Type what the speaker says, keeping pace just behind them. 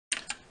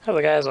Hello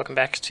guys, welcome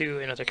back to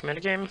another Commander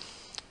game.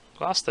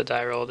 Lost the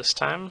die roll this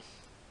time.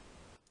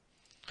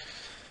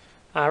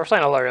 We're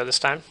playing Oloro this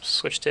time.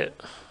 Switched it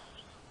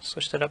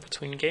up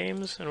between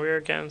games, and we're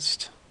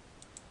against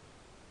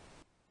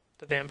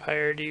the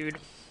vampire dude.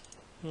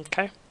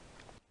 Okay.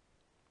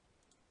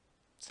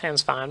 This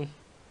hand's fine.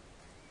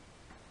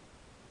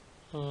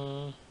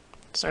 Doesn't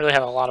really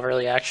have a lot of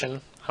early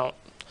action. I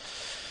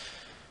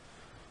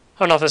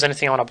don't know if there's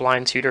anything I want to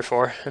blind tutor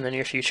for in the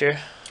near future.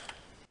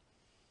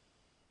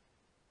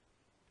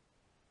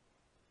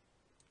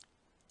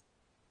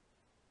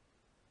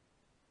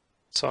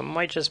 So it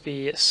might just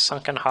be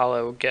Sunken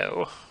Hollow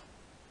go.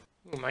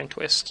 Ooh, Mind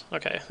Twist.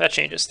 Okay, that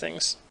changes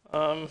things.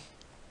 So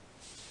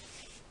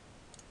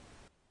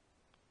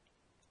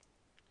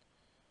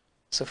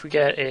if we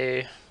get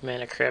a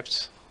Mana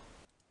Crypt,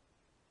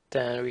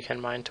 then we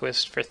can Mind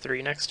Twist for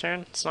 3 next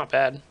turn. It's not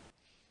bad.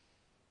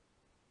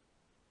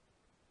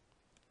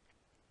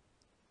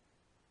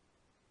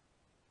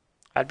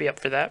 I'd be up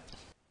for that.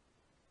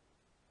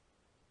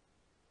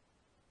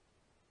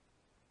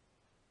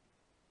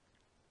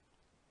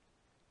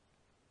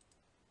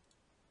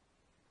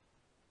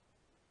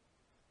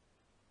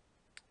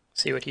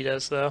 See what he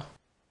does, though.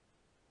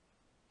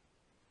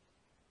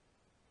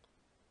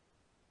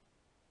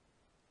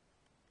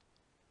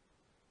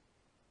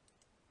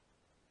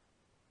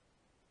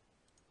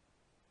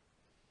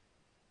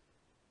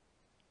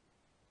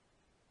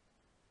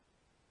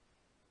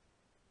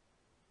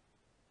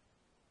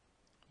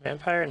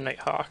 Vampire and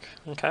Nighthawk.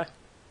 Okay.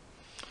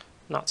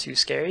 Not too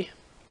scary.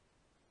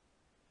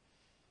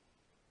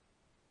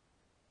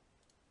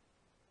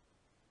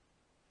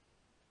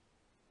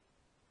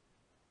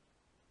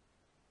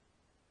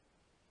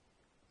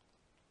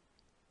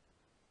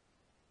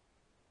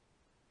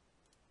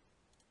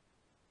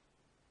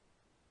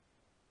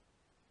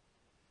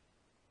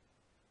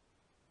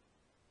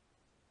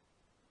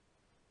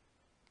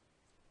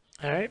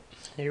 Alright,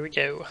 here we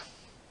go.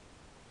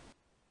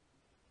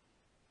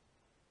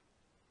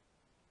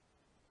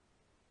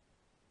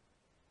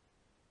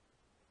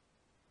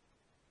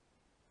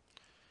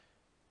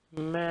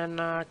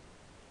 Mana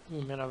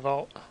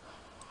Vault.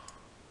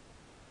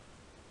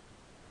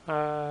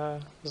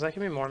 Does that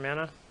give me more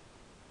mana?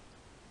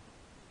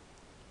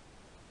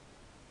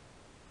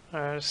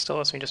 It still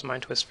lets me just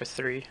Mind Twist for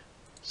 3,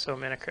 so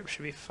Mana Crypt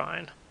should be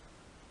fine.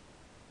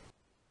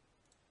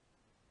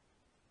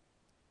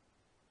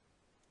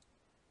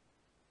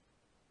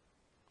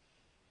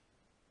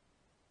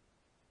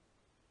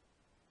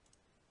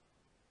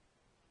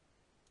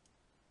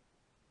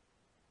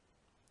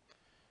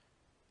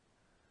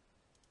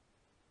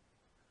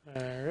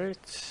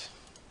 Alright.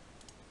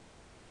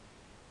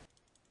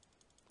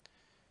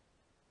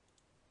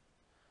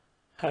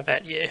 Have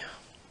at ye.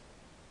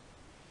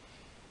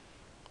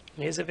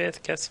 Maze of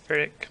Ith, Geth's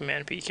Verdict,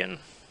 Command Beacon.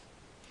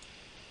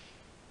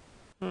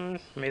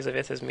 Maze of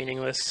Ith is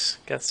meaningless.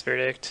 Geth's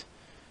Verdict,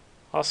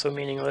 also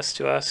meaningless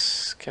to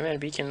us.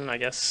 Command Beacon, I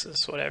guess,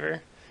 is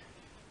whatever.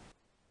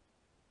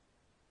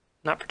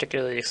 Not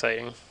particularly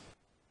exciting.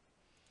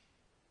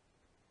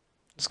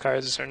 Those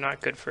cards are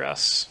not good for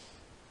us.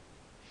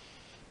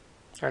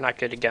 Or not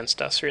good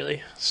against us,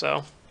 really.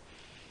 So,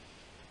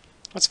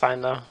 that's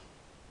fine, though.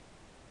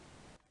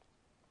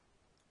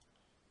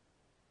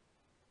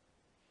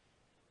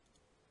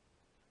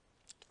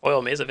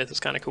 Oil Maze of Ith is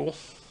kind of cool.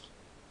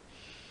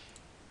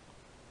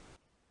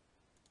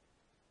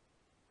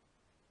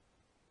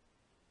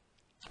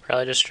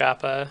 Probably just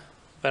drop a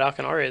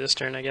Valkanori this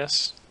turn, I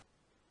guess.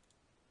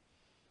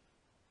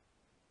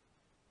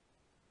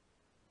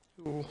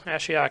 Ooh,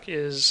 Ashiok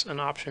is an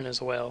option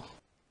as well.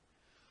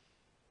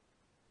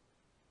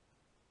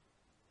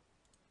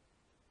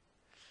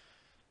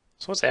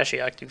 So what's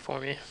Ashiok do for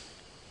me?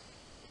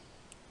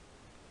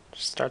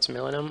 Just starts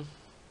milling him.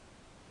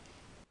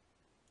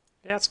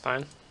 Yeah, it's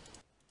fine.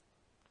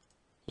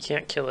 You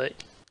can't kill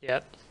it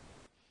yet.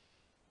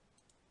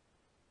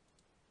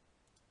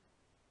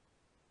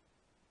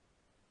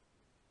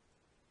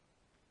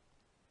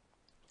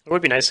 It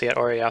would be nice to get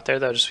Ori out there,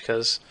 though, just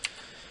because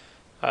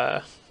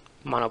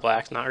Mono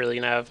Black's not really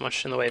going to have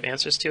much in the way of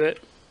answers to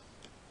it.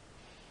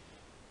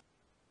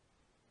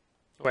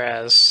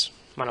 Whereas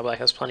Mono Black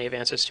has plenty of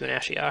answers to an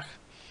Ashiok.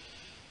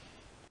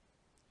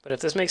 But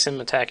if this makes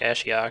him attack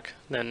Ashiok,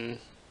 then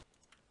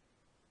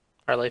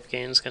our life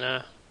gain is going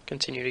to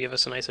continue to give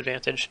us a nice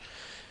advantage.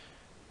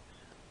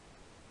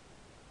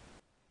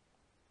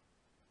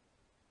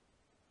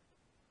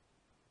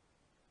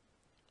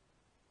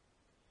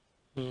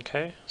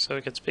 Okay, so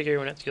it gets bigger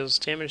when it deals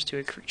damage to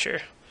a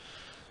creature.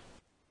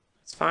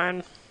 That's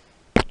fine.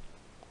 It's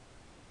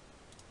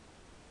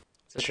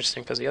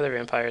interesting because the other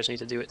vampires need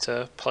to do it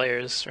to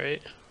players,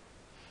 right?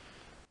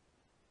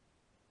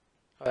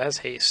 Oh, that has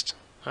haste.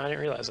 I didn't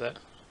realize that.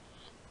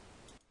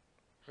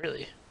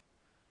 Really?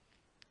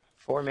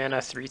 4 mana,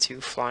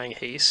 3/2 flying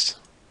haste.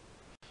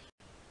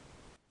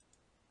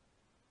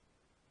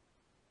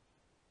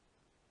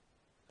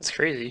 That's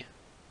crazy.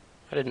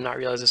 I did not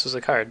realize this was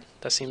a card.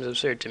 That seems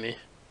absurd to me.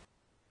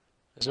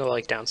 There's no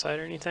like downside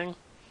or anything.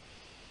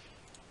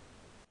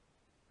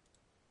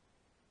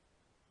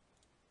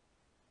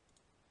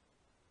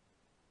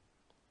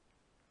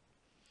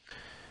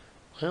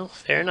 Well,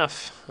 fair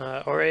enough.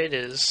 Aura it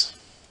is.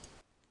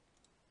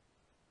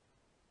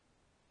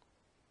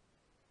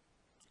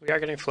 We are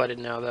getting flooded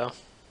now, though.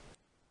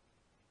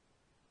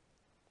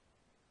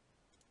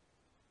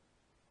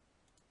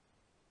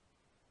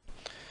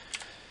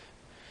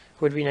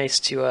 Would be nice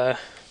to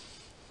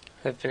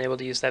have been able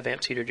to use that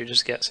Vamp Tutor to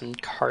just get some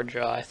card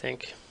draw, I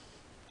think.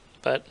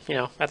 But, you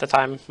know, at the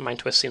time, Mind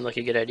Twist seemed like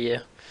a good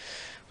idea.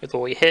 With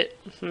what we hit,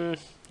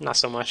 not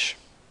so much.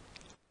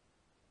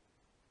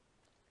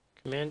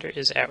 Commander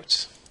is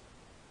out.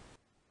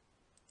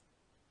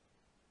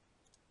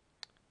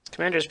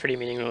 Commander is pretty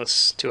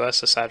meaningless to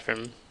us, aside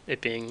from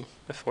it being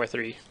a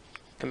 4/3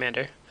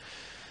 commander.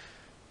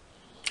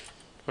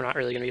 We're not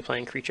really going to be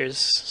playing creatures,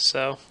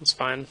 so it's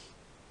fine.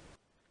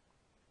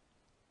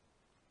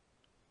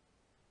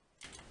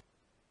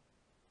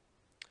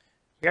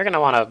 We are going to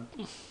want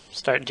to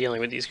start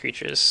dealing with these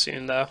creatures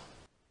soon, though.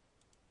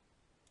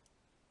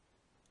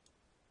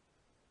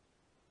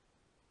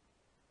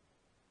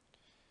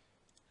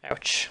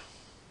 Ouch.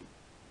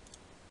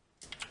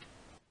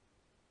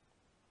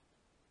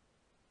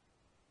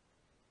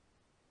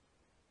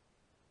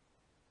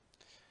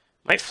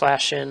 Might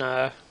flash in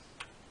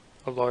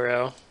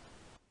Oloro.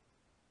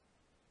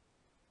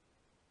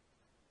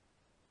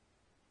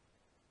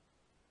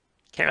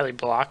 Can't really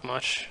block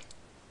much.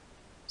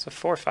 It's a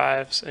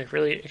 4/5, so it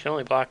can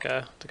only block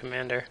the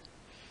commander.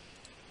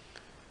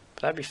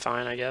 But that'd be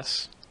fine, I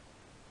guess.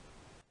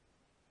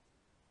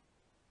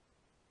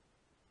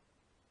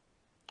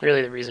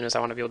 Really, the reason is I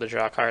want to be able to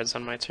draw cards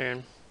on my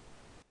turn.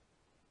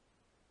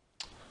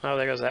 Oh,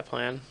 there goes that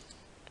plan.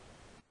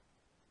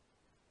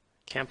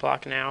 Can't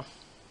block now.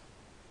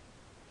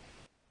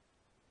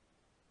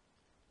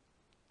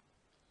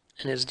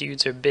 And his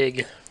dudes are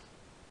big. I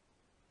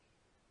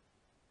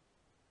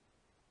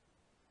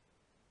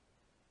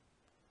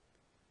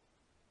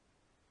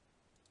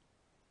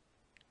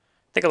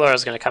think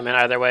Alora's going to come in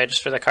either way,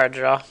 just for the card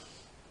draw.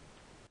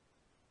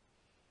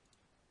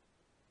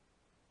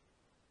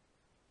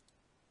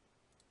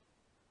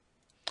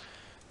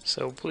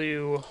 So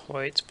blue,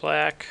 white,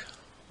 black.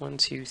 1,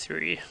 2,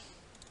 3.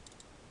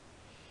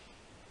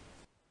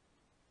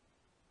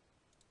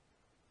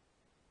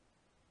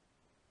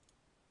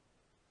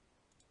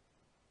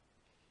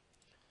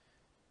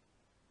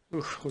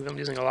 Ooh, I'm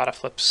using a lot of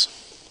flips.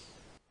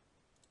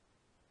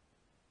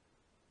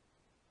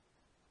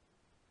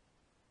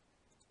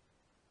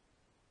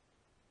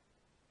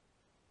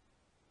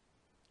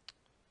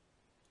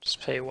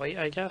 Just pay white,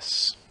 I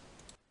guess.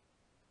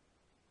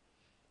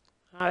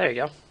 Ah, there you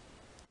go.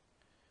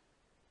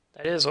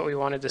 That is what we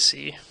wanted to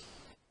see.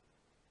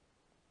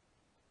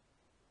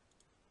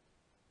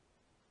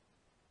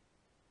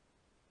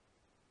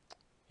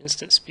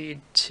 Instant speed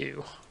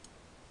 2.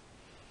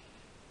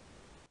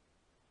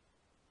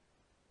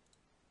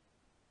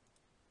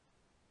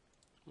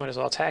 Might as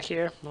well attack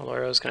here.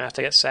 Oloro's going to have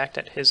to get sacked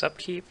at his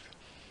upkeep.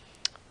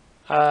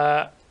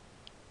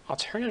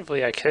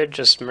 Alternatively, I could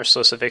just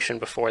Merciless Eviction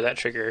before that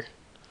trigger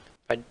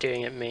by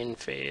doing it main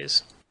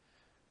phase.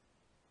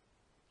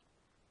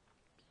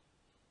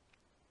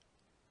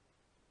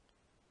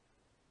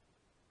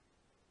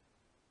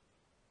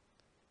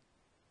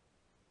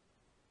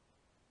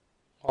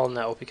 Well,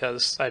 no,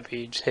 because I'd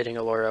be hitting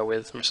Oloro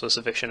with Merciless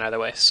Eviction either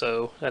way,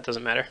 so that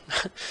doesn't matter.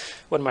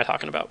 What am I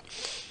talking about?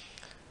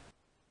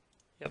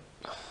 Yep.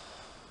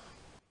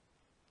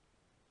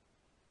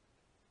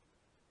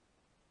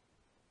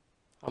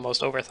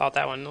 Almost overthought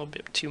that one a little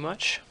bit too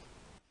much.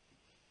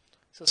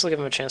 So this will give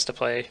him a chance to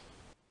play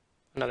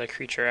another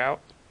creature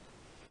out.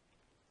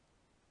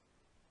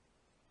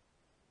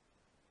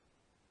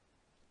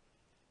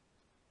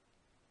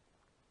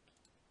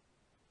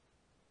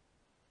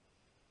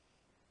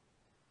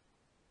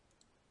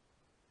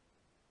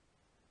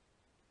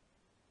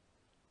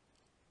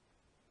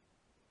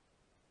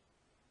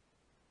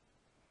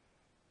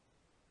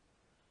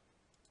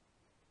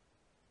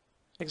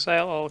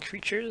 Exile all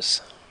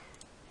creatures.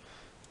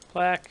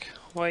 Black,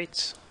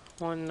 white,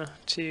 1,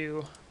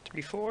 2,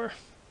 3, 4.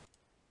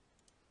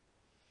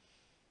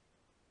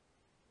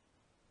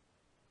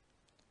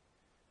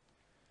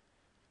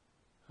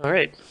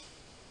 Alright.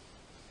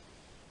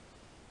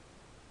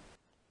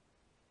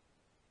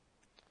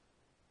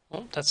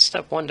 Well, that's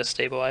step 1 to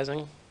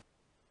stabilizing.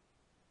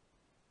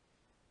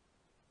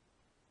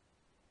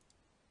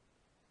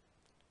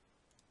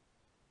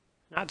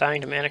 Not dying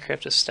to Mana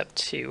Crypt is step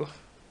 2.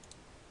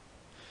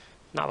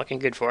 Not looking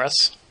good for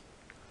us.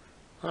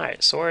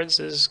 Alright, swords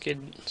is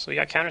good. So we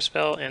got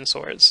Counterspell and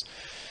swords.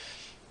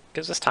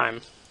 Gives us time.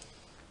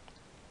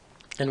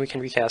 And we can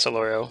recast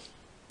Oloro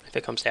if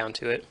it comes down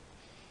to it.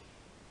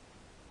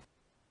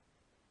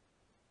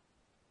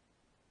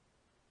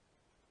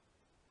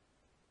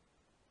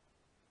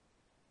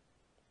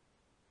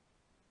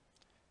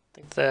 I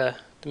think the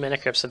Mana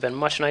Crypts have been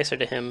much nicer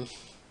to him.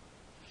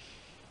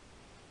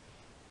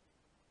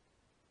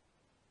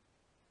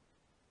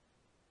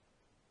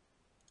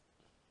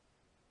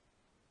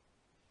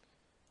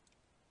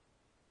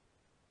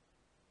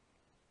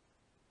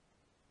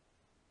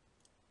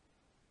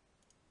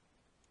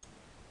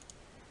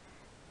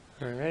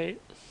 Alright.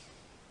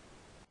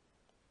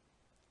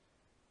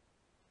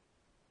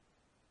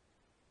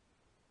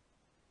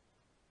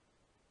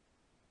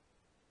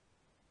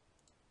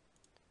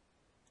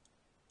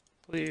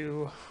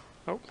 Blue.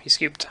 Oh, he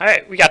scooped.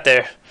 Alright, we got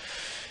there.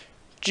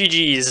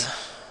 GG's.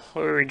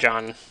 What were we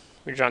drawn?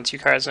 We drawn 2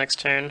 cards next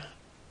turn.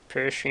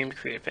 Parastreamed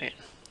Creative Paint.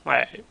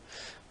 Alright.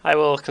 I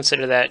will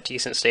consider that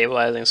decent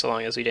stabilizing so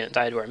long as we didn't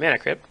die to our mana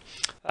crypt.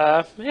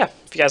 Yeah,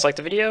 if you guys liked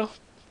the video,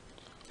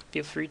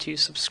 feel free to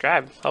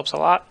subscribe. Helps a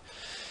lot.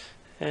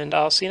 And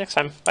I'll see you next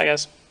time. Bye,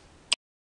 guys.